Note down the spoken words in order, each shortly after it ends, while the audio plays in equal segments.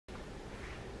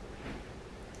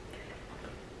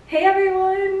Hey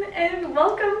everyone, and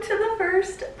welcome to the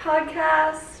first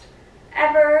podcast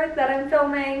ever that I'm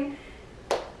filming.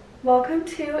 Welcome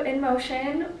to In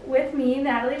Motion with me,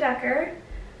 Natalie Decker.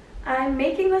 I'm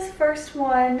making this first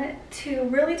one to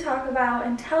really talk about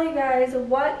and tell you guys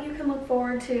what you can look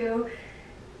forward to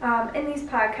in these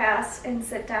podcasts and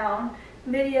sit down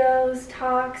videos,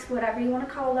 talks, whatever you want to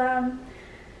call them.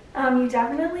 You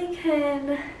definitely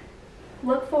can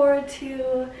look forward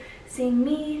to seeing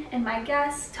me and my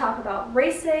guests talk about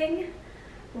racing,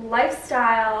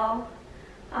 lifestyle,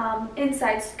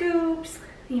 inside scoops,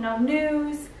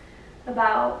 news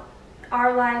about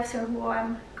our lives or who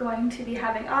I'm going to be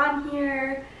having on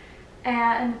here,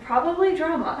 and probably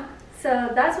drama.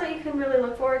 So that's what you can really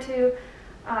look forward to,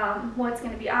 what's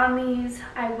going to be on these.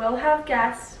 I will have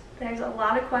guests. There's a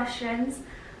lot of questions,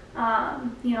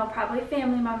 probably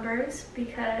family members,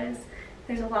 because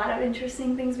there's a lot of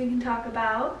interesting things we can talk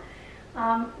about.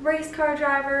 Race car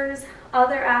drivers,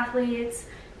 other athletes,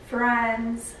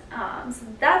 friends, so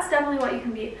that's definitely what you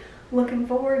can be looking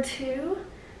forward to.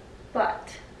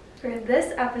 But for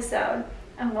this episode,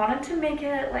 I wanted to make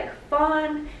it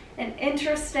fun and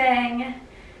interesting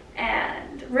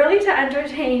and really to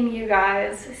entertain you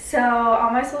guys. So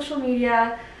on my social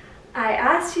media, I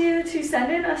asked you to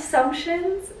send in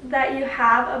assumptions that you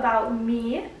have about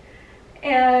me,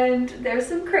 and there's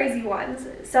some crazy ones.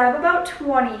 So I have about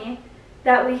 20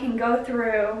 that we can go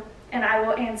through, and I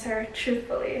will answer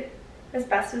truthfully as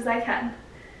best as I can.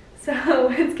 So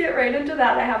let's get right into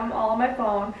that. I have them all on my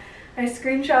phone. I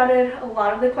screenshotted a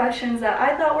lot of the questions that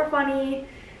I thought were funny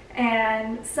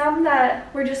and some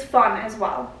that were just fun as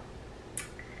well.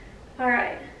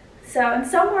 Alright, and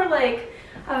some were I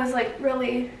was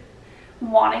really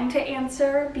wanting to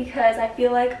answer because I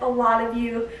feel like a lot of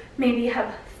you maybe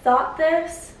have thought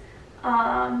this,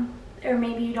 or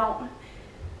maybe you don't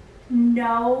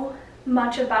know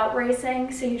much about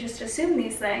racing, so you just assume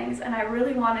these things, and I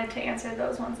really wanted to answer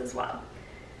those ones as well.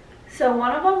 So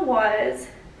one of them was,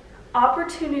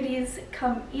 opportunities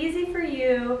come easy for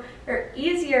you or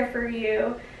easier for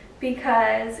you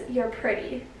because you're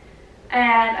pretty.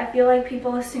 And I feel like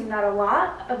people assume that a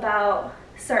lot about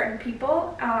certain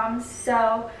people,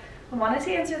 so I wanted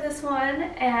to answer this one,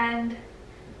 and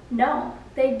no,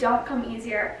 they don't come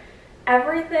easier.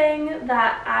 Everything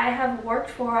that I have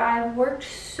worked for, I've worked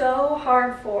so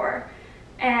hard for,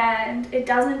 and it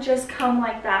doesn't just come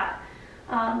like that.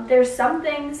 There's some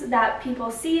things that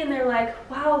people see and they're like,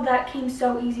 wow, that came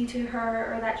so easy to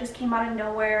her, or that just came out of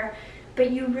nowhere, but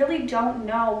you really don't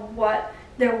know what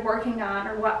they're working on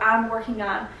or what I'm working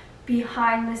on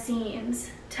behind the scenes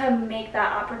to make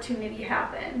that opportunity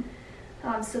happen.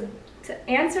 So to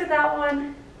answer that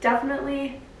one,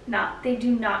 definitely not. They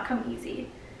do not come easy.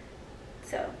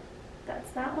 So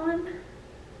that's that one.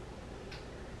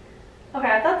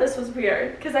 Okay, I thought this was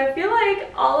weird because I feel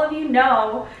like all of you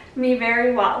know me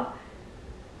very well.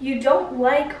 You don't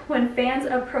like when fans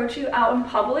approach you out in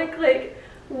public.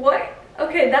 What?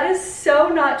 Okay, that is so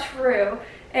not true.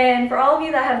 And for all of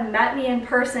you that have met me in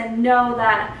person, know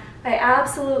that I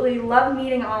absolutely love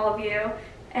meeting all of you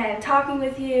and talking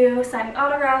with you, signing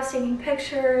autographs, taking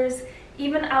pictures.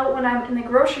 Even out when I'm in the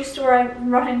grocery store, I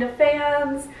run into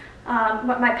fans.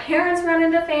 My parents run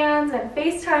into fans and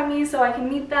FaceTime me so I can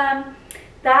meet them.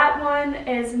 That one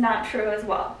is not true as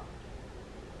well.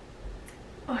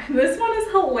 Oh, this one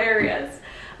is hilarious.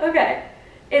 Okay,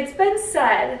 it's been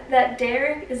said that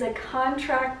Derek is a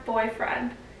contract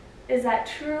boyfriend. Is that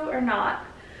true or not?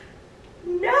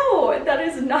 No, that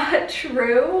is not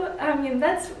true. I mean,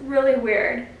 that's really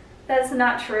weird. That's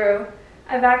not true.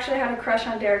 I've actually had a crush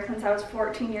on Derek since I was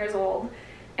 14 years old.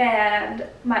 And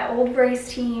my old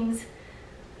race teams,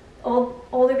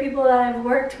 older people that I've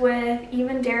worked with,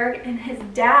 even Derek and his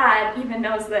dad even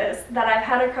knows this, that I've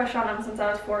had a crush on him since I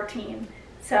was 14.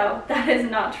 So that is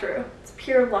not true. It's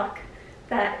pure luck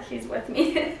that he's with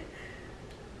me.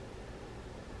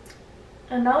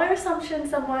 Another assumption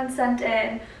someone sent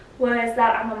in was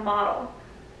that I'm a model.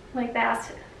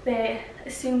 They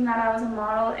assumed that I was a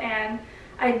model, and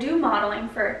I do modeling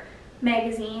for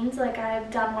magazines. I've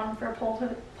done one for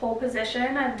Pole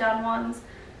Position. I've done ones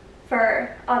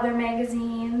for other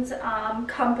magazines,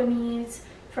 companies,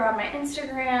 for on my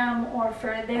Instagram or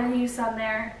for their use on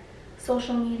their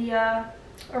social media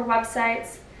or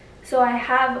websites. So I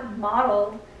have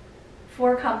modeled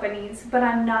for companies, but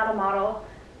I'm not a model.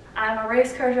 I'm a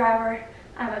race car driver,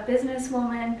 I'm a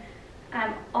businesswoman,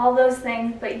 I'm all those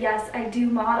things, but yes, I do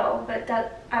model, but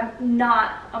I'm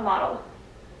not a model.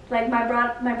 My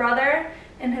brother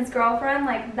and his girlfriend,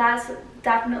 that's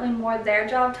definitely more their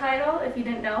job title. If you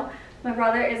didn't know, my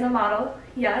brother is a model,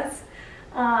 yes.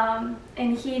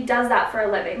 And he does that for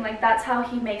a living. Like, that's how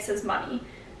he makes his money,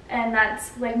 and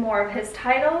that's like more of his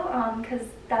title, because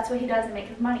that's what he does to make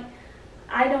his money.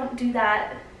 I don't do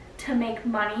that to make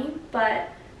money, but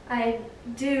I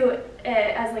do it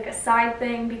as like a side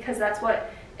thing because that's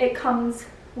what it comes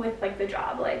with, like the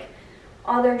job. Like,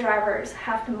 other drivers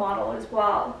have to model as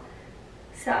well.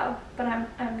 So, but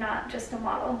I'm not just a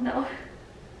model, no.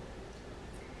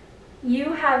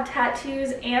 You have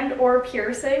tattoos and or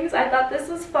piercings. I thought this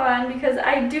was fun because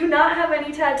I do not have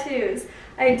any tattoos.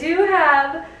 I do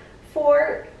have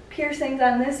 4 piercings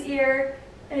on this ear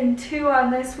and 2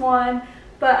 on this one,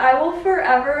 but I will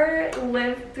forever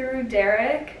live through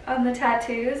Derek on the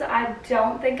tattoos. I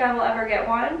don't think I will ever get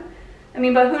one. I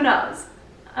mean, but who knows?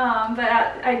 But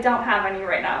I don't have any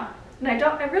right now, and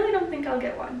I really don't think I'll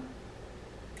get one.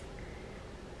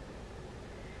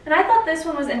 And I thought this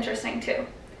one was interesting too.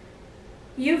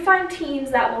 You find teams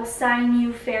that will sign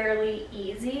you fairly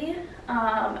easy,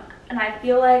 and I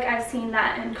feel like I've seen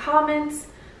that in comments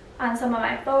on some of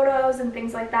my photos and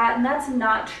things like that, and that's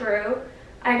not true.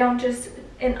 I don't just,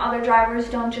 and other drivers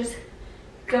don't just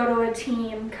go to a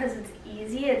team because it's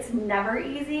easy. It's never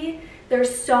easy.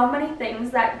 There's so many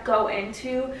things that go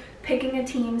into picking a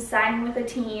team, signing with a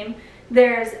team.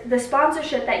 There's the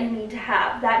sponsorship that you need to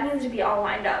have. That needs to be all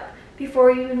lined up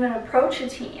before you even approach a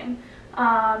team.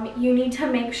 You need to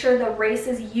make sure the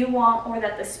races you want or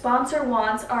that the sponsor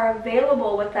wants are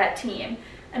available with that team.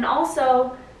 And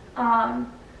also,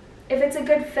 if it's a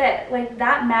good fit, like,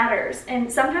 that matters.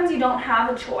 And sometimes you don't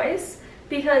have a choice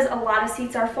because a lot of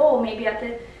seats are full. Maybe at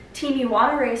the team you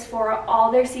want to race for,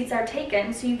 all their seats are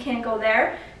taken, so you can't go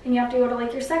there and you have to go to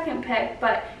like your second pick.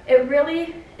 But it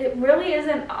really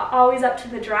isn't always up to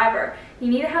the driver. You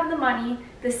need to have the money,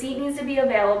 the seat needs to be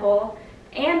available,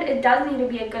 and it does need to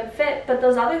be a good fit, but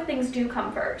those other things do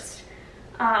come first.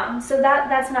 So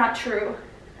that's not true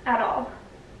at all,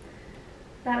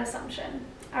 that assumption.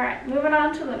 All right, moving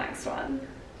on to the next one.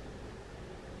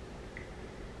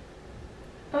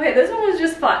 Okay, this one was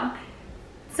just fun.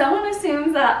 Someone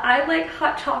assumes that I like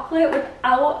hot chocolate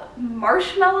without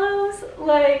marshmallows.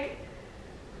 Like,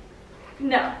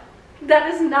 no,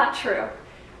 that is not true.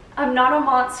 I'm not a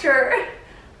monster.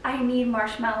 I need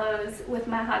marshmallows with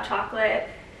my hot chocolate.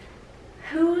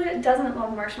 Who doesn't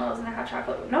love marshmallows in their hot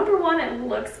chocolate? Number one, it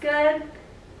looks good.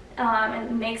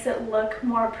 It makes it look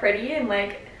more pretty and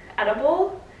like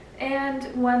edible. And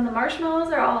when the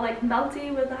marshmallows are all like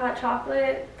melty with the hot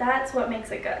chocolate, that's what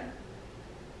makes it good.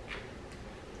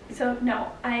 So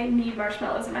no, I need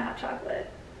marshmallows in my hot chocolate.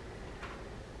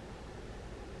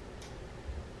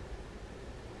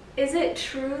 Is it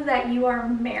true that you are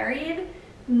married?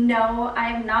 No, I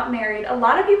am not married. A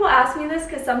lot of people ask me this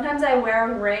because sometimes I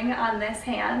wear a ring on this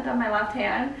hand, on my left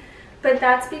hand, but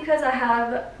that's because I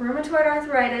have rheumatoid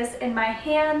arthritis and my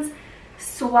hands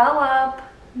swell up.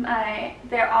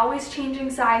 They're always changing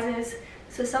sizes,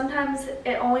 so sometimes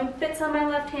it only fits on my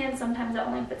left hand, sometimes it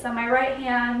only fits on my right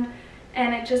hand,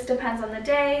 and it just depends on the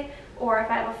day, or if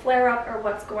I have a flare-up or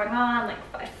what's going on, like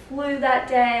if I flew that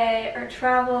day or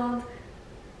traveled.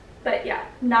 But yeah,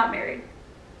 not married.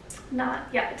 Not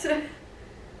yet.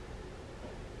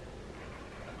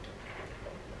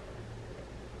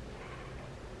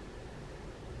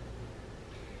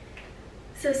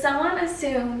 So someone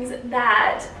assumes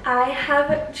that I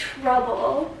have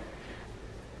trouble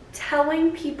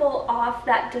telling people off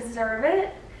that deserve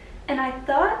it. And I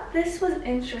thought this was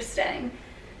interesting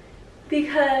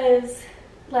because,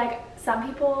 like, some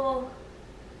people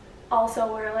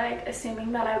also were like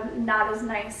assuming that I'm not as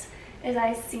nice as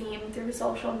I seem through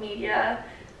social media,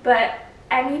 but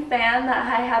any fan that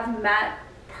I have met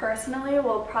personally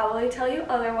will probably tell you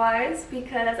otherwise,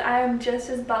 because I am just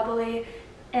as bubbly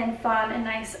and fun and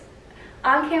nice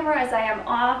on camera as I am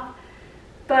off.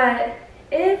 But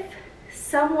if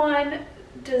someone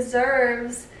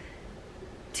deserves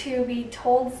to be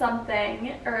told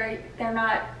something, or they're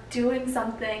not doing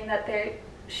something that they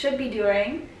should be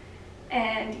doing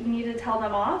and you need to tell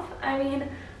them off, I mean,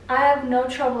 I have no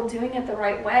trouble doing it the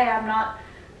right way. I'm not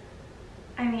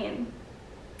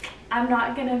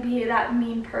gonna be that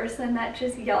mean person that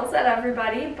just yells at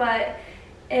everybody. But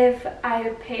if I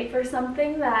pay for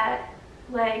something that,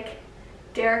 like,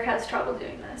 Derek has trouble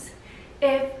doing this.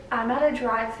 If I'm at a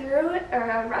drive-thru or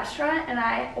a restaurant and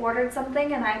I ordered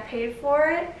something and I paid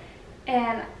for it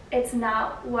and it's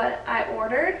not what I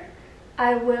ordered,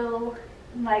 I will,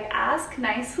 like, ask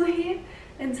nicely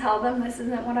and tell them this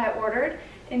isn't what I ordered.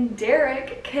 And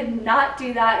Derek cannot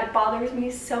do that. It bothers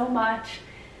me so much.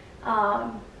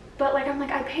 But, like, I'm like,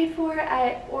 I paid for it,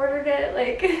 I ordered it,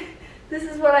 like, this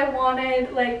is what I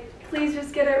wanted, like, please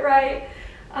just get it right.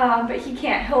 but he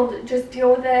can't. He'll just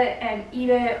deal with it and eat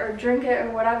it or drink it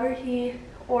or whatever he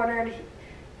ordered,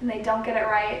 and they don't get it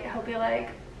right. He'll be like,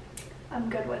 I'm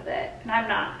good with it, and I'm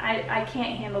not. I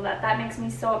can't handle that. That makes me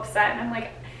so upset, and I'm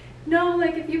like, no,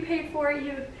 like if you paid for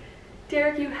it,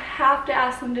 Derek, you have to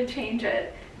ask them to change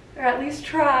it, or at least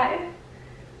try.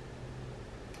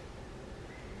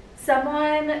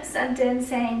 Someone sent in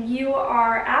saying, you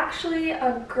are actually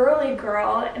a girly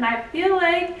girl, and I feel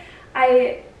like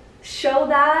I show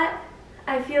that.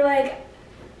 I feel like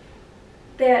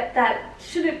that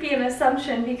shouldn't be an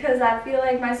assumption, because I feel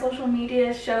like my social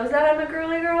media shows that I'm a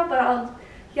girly girl, but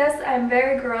yes, I'm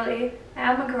very girly.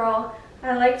 I am a girl.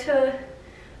 I like to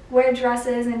wear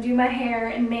dresses and do my hair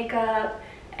and makeup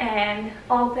and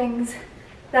all things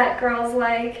that girls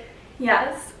like.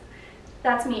 Yes,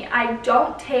 that's me. I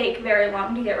don't take very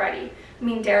long to get ready. I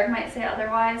mean, Derek might say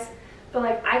otherwise, but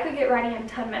like I could get ready in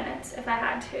 10 minutes if I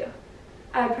had to.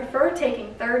 I prefer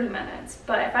taking 30 minutes,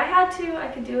 but if I had to, I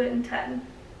could do it in 10.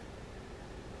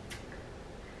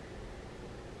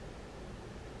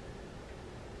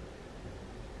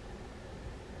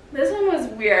 This one was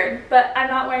weird, but I'm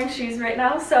not wearing shoes right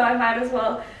now, so I might as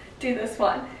well do this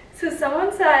one. So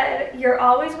someone said, you're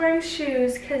always wearing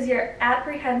shoes because you're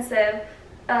apprehensive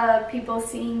of people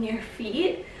seeing your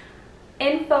feet.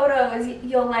 In photos,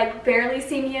 you'll like barely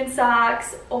see me in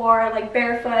socks or like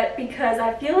barefoot, because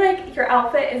I feel like your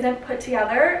outfit isn't put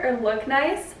together or look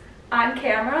nice on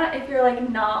camera if you're like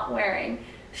not wearing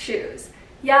shoes.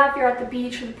 Yeah, if you're at the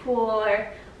beach or the pool or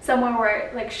somewhere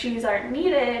where like shoes aren't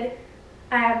needed,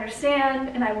 I understand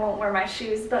and I won't wear my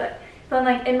shoes. But if I'm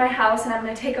like in my house and I'm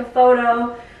gonna take a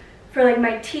photo for like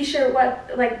my t-shirt,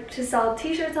 like to sell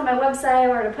t-shirts on my website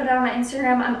or to put it on my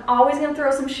Instagram, I'm always gonna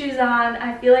throw some shoes on.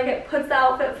 I feel like it puts the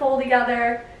outfit full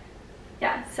together.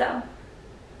 Yeah, so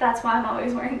that's why I'm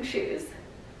always wearing shoes.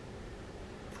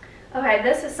 Okay,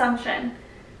 this assumption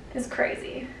is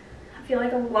crazy. I feel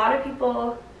like a lot of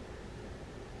people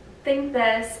think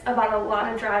this about a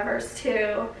lot of drivers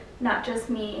too, not just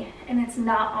me, and it's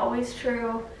not always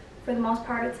true. For the most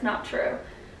part, it's not true.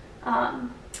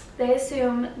 They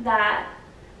assume that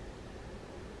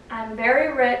I'm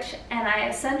very rich and I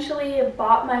essentially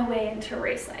bought my way into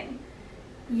racing.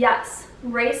 Yes,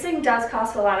 racing does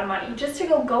cost a lot of money. Just to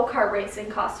go go-kart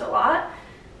racing costs a lot.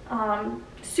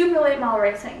 Super late model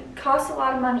racing costs a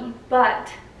lot of money,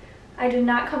 but I did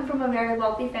not come from a very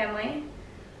wealthy family.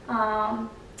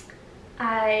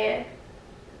 I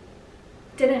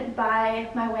didn't buy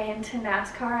my way into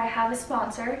NASCAR. I have a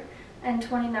sponsor, and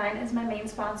 29 is my main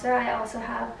sponsor. I also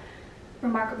have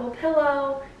Remarkable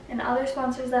Pillow and other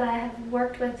sponsors that I have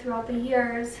worked with throughout the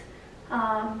years.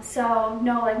 So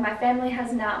no, like my family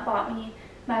has not bought me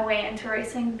my way into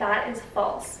racing. That is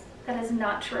false. That is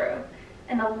not true.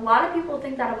 And a lot of people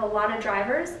think that of a lot of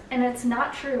drivers, and it's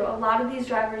not true. A lot of these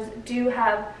drivers do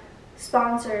have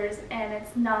sponsors, and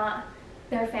it's not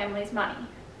their family's money.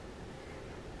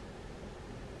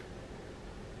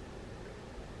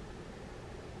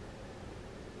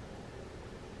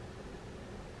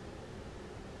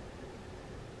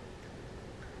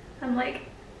 I'm like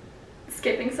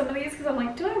skipping some of these because I'm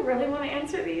like, do I really want to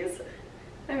answer these?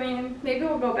 I mean, maybe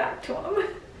we'll go back to them.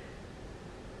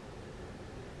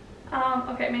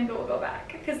 Okay, maybe we'll go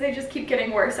back because they just keep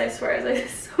getting worse, I swear, as I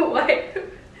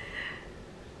swipe.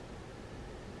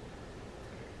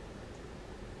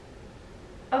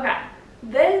 Okay,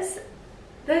 this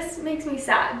makes me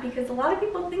sad because a lot of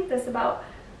people think this about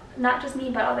not just me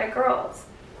but other girls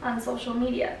on social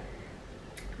media.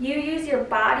 You use your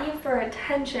body for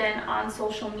attention on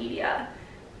social media,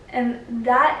 and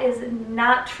that is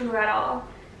not true at all.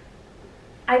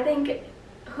 I think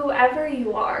whoever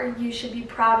you are, you should be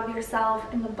proud of yourself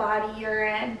and the body you're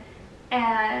in,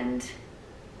 and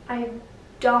I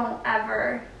don't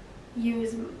ever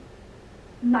use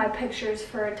my pictures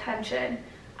for attention.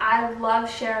 I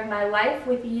love sharing my life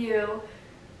with you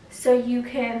so you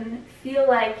can feel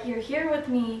like you're here with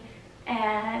me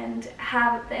and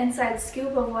have the inside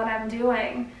scoop of what I'm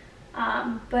doing,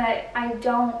 but I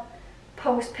don't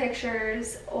post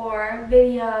pictures or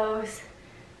videos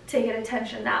to get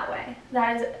attention that way.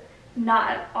 That is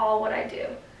not at all what I do.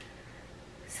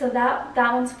 So that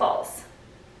one's false.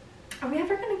 Are we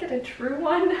ever gonna get a true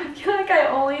one? I feel like I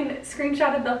only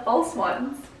screenshotted the false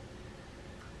ones.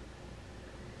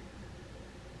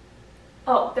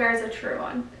 Oh, there is a true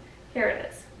one. Here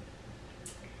it is.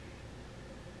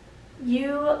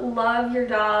 You love your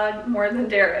dog more than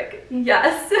Derek.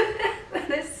 Yes,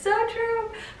 that is so true.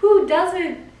 Who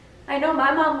doesn't? I know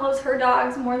my mom loves her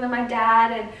dogs more than my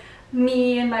dad and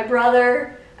me and my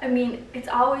brother. I mean, it's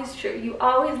always true. You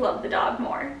always love the dog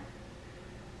more.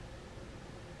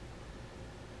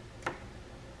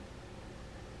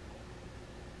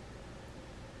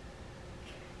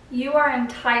 you are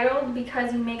entitled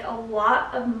because you make a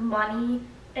lot of money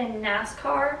in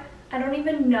NASCAR, I don't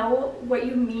even know what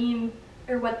you mean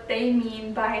or what they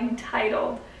mean by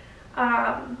entitled.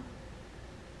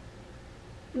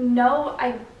 No,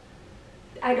 I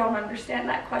don't understand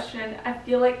that question. I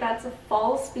feel like that's a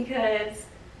false, because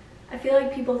I feel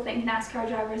like people think NASCAR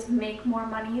drivers make more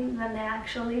money than they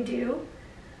actually do.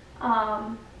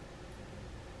 That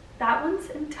one's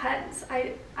intense.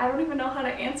 I don't even know how to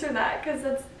answer that,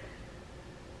 because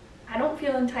I don't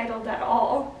feel entitled at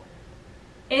all.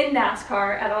 In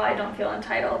NASCAR at all, I don't feel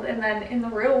entitled. And then in the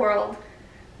real world,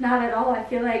 not at all. I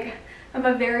feel like I'm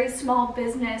a very small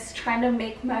business trying to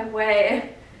make my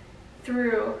way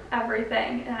through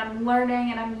everything. And I'm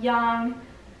learning and I'm young.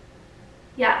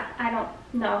 Yeah, I don't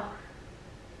know.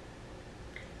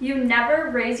 You never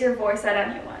raise your voice at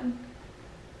anyone.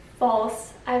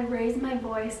 False. I raise my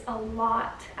voice a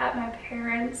lot at my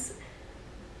parents.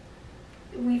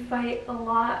 We fight a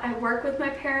lot. I work with my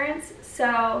parents,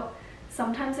 so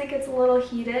sometimes it gets a little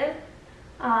heated.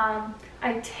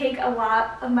 I take a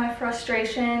lot of my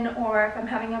frustration, or if I'm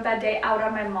having a bad day, out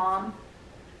on my mom.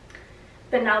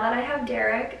 But now that I have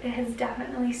Derek, it has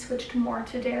definitely switched more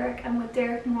to Derek. I'm with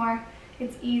Derek more.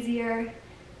 It's easier.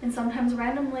 And sometimes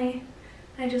randomly,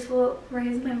 I just will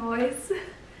raise my voice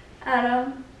at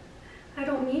him. I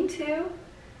don't mean to.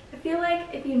 I feel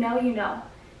like if you know, you know.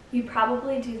 You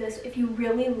probably do this if you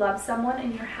really love someone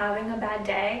and you're having a bad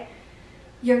day.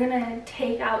 You're gonna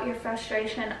take out your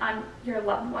frustration on your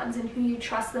loved ones and who you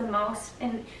trust the most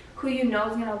and who you know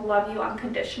is gonna love you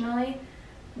unconditionally.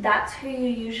 That's who you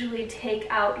usually take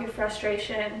out your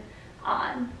frustration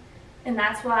on. And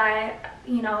that's why,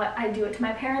 you know, I do it to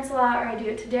my parents a lot, or I do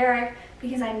it to Derek,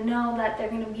 because I know that they're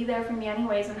gonna be there for me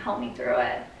anyways and help me through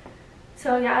it.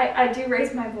 So yeah, I do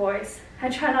raise my voice. I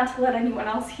try not to let anyone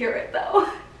else hear it though.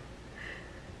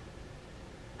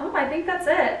 Oh, I think that's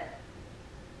it.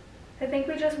 I think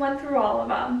we just went through all of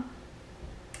them.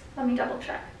 Let me double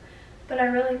check. But I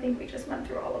really think we just went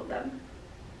through all of them.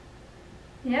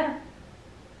 Yeah.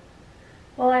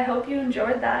 Well, I hope you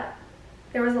enjoyed that.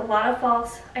 There was a lot of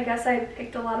false. I guess I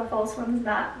picked a lot of false ones,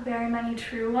 not very many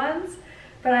true ones.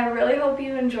 But I really hope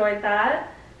you enjoyed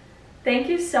that. Thank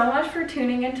you so much for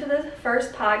tuning into the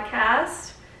first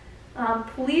podcast.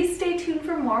 Please stay tuned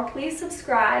for more. Please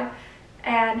subscribe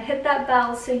and hit that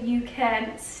bell so you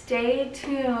can stay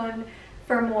tuned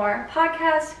for more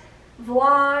podcasts,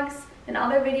 vlogs, and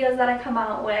other videos that I come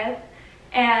out with.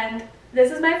 And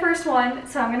this is my first one,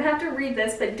 so I'm gonna have to read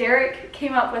this, but Derek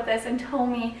came up with this and told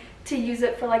me to use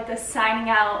it for like the signing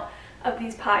out of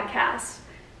these podcasts.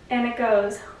 And it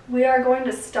goes, "We are going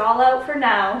to stall out for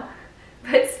now,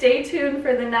 but stay tuned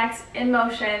for the next In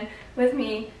Motion with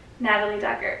me, Natalie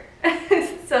Decker."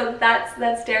 So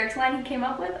that's Derek's line he came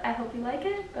up with. I hope you like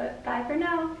it, but bye for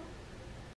now.